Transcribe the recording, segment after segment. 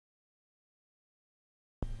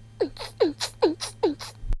Good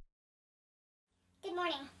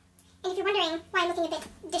morning. And if you're wondering why I'm looking a bit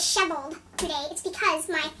disheveled today, it's because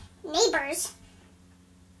my neighbors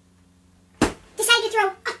decided to throw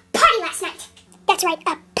a party last night. That's right,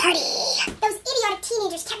 a party. Those idiotic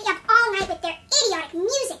teenagers kept me up all night with their idiotic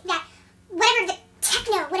music, that whatever the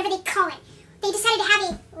techno, whatever they call it. They decided to have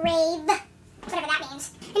a rave, whatever that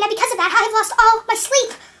means. And now because of that, I've lost all my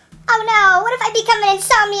sleep. Oh no, what if I become an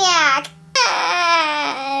insomniac?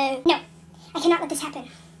 No, I cannot let this happen.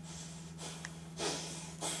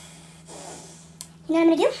 You know what I'm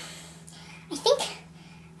gonna do? I think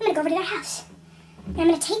I'm gonna go over to their house. And I'm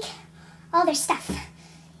gonna take all their stuff.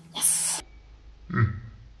 Yes. Come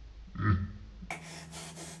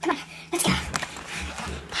on, let's go.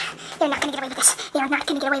 They're not gonna get away with this. They are not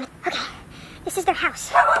gonna get away with it. Okay, this is their house.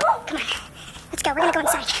 Come on, let's go. We're gonna go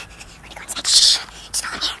inside. We're gonna go inside. Shh, just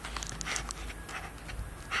follow me.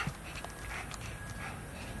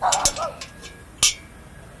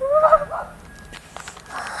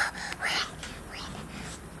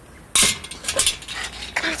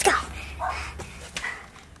 Let's go.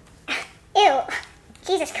 Ew.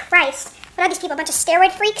 Jesus Christ. What are these people? A bunch of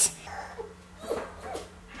steroid freaks?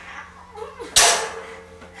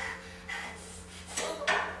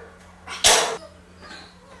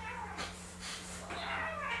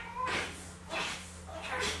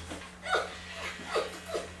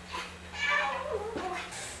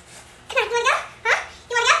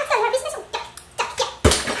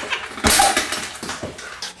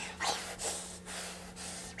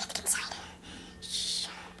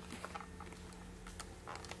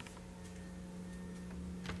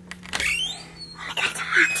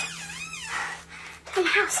 In the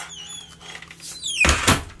house.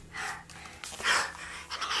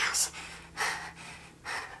 I'm in the house.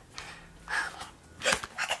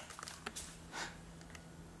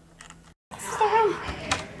 This is their room.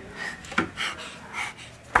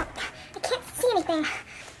 I can't see anything.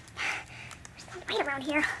 There's no light around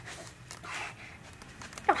here.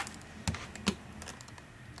 Oh.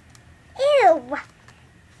 Ew.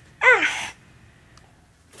 Ah.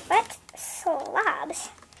 What slobs?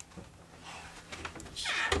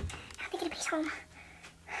 Gabby's home.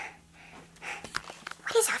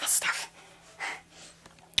 What is all this stuff?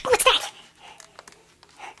 Oh, what's that?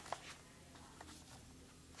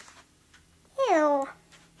 Ew.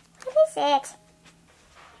 What is it?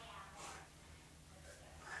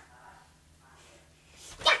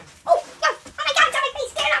 Yeah. Oh, no. Oh my God, it's on my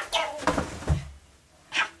face. Get it off. Get it.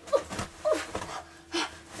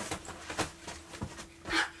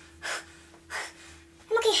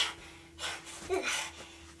 I'm okay. Ugh.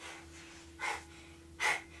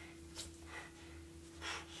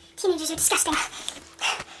 Teenagers are disgusting.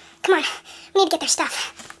 Come on, we need to get their stuff.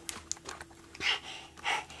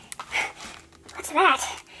 What's that?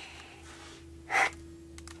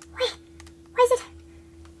 Wait, why is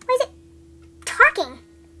it talking?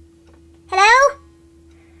 Hello?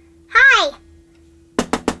 Hi.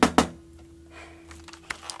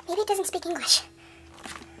 Maybe it doesn't speak English.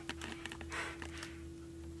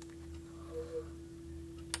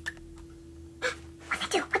 What'd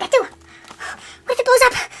that do? What'd that do? What if it blows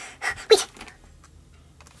up? Wait.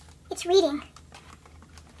 It's reading.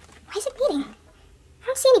 Why is it reading? I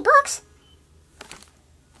don't see any books.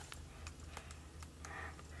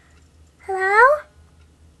 Hello?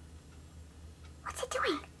 What's it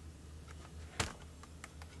doing?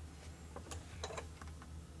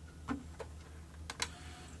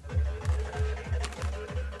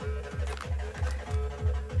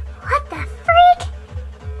 What the freak?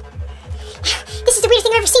 This is the weirdest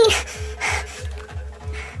thing I've ever seen.